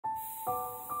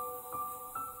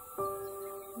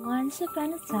Once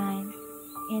upon a time,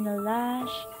 in a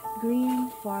lush green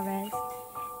forest,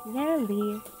 there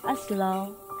lived a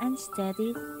slow and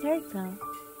steady turtle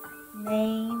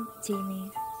named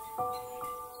Timmy,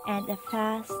 and a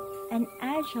fast and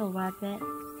agile rabbit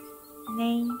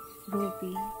named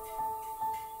Ruby.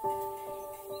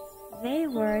 They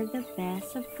were the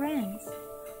best of friends,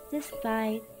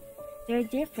 despite their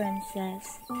differences.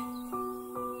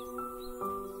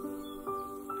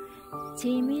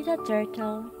 Timmy the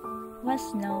turtle was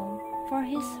known for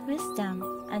his wisdom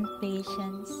and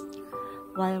patience,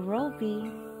 while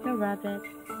Ruby the rabbit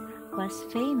was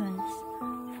famous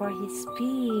for his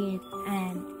speed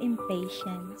and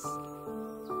impatience.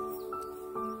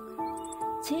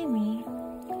 Timmy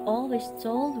always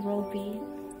told Ruby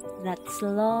that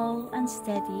slow and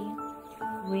steady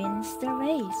wins the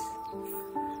race,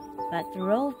 but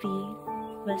Ruby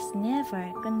was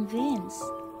never convinced.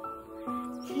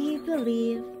 He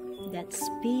believed that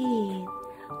speed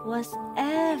was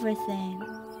everything.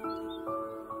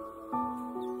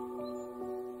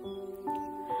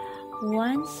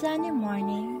 One sunny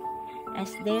morning,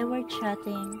 as they were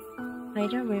chatting by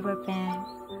the riverbank,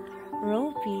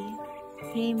 Ruby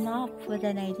came up with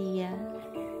an idea.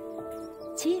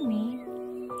 "Timmy,"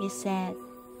 he said,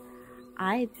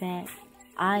 "I bet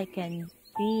I can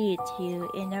beat you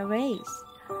in a race.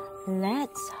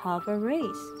 Let's have a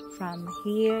race from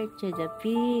here to the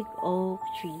big oak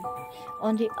tree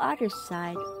on the other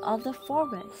side of the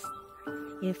forest.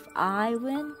 If I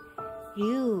win,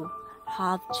 you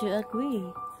have to agree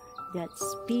that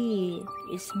speed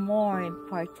is more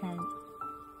important."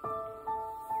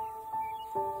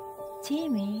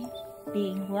 Timmy,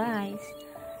 being wise,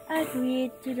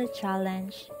 agreed to the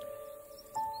challenge.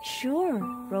 "Sure,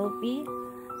 Ruby,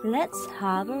 let's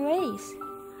have a race.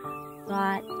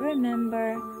 But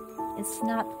remember, it's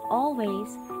not always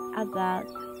about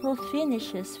who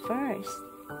finishes first."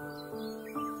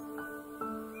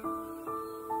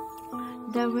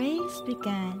 The race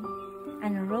began,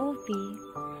 and Ruby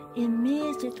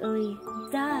immediately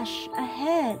dashed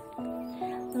ahead,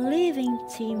 leaving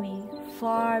Timmy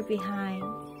far behind.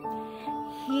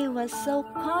 He was so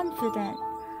confident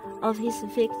of his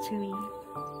victory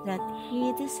that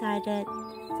he decided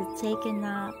to take a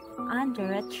nap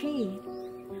under a tree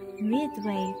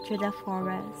midway through the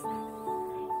forest.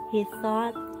 He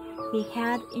thought he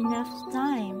had enough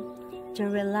time to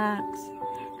relax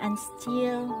and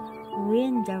still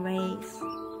win the race.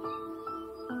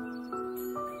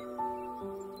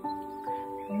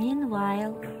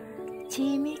 Meanwhile,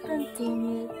 Timmy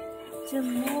continued to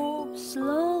move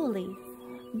slowly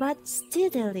but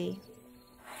steadily.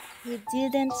 He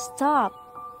didn't stop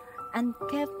and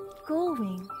kept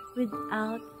going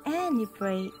without any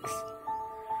breaks.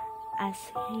 As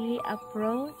he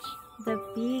approached the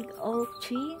big oak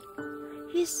tree,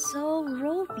 he saw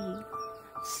Ruby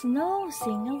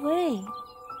snoozing away.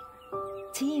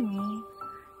 Timmy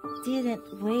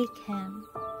didn't wake him.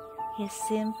 He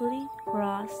simply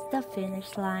crossed the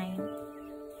finish line.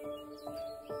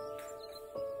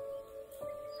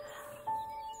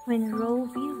 When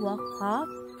Ruby woke up,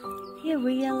 he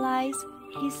realized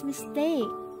his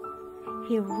mistake.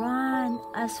 He ran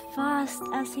as fast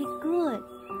as he could,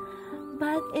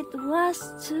 but it was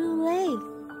too late.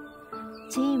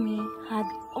 Timmy had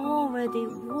already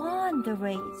won the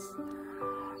race.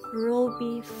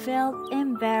 Ruby felt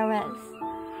embarrassed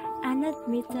and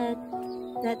admitted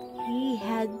that he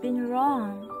had been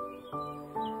wrong.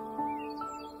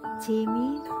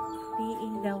 Timmy,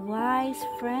 being the wise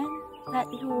friend that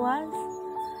he was,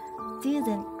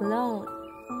 didn't gloat.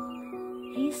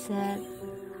 He said,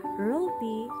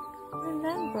 "Ruby,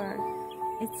 remember,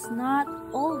 it's not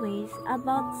always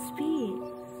about speed.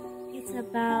 It's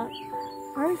about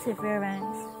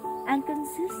perseverance and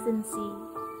consistency.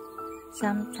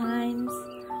 Sometimes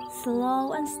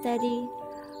slow and steady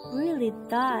really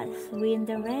does win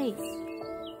the race."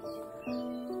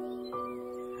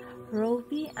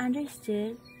 Ruby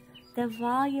understood the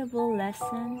valuable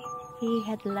lesson he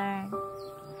had learned,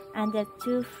 and the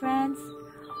two friends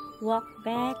walked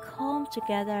back home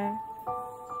together,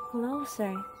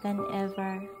 closer than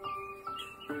ever.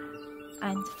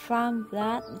 And from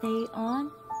that day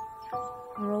on,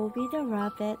 Ruby the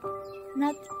rabbit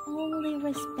not only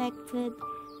respected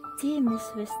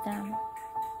Timmy's wisdom,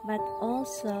 but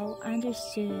also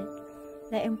understood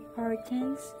the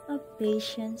importance of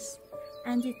patience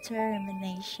and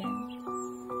determination,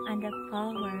 and the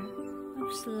power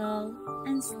of slow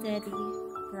and steady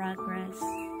progress.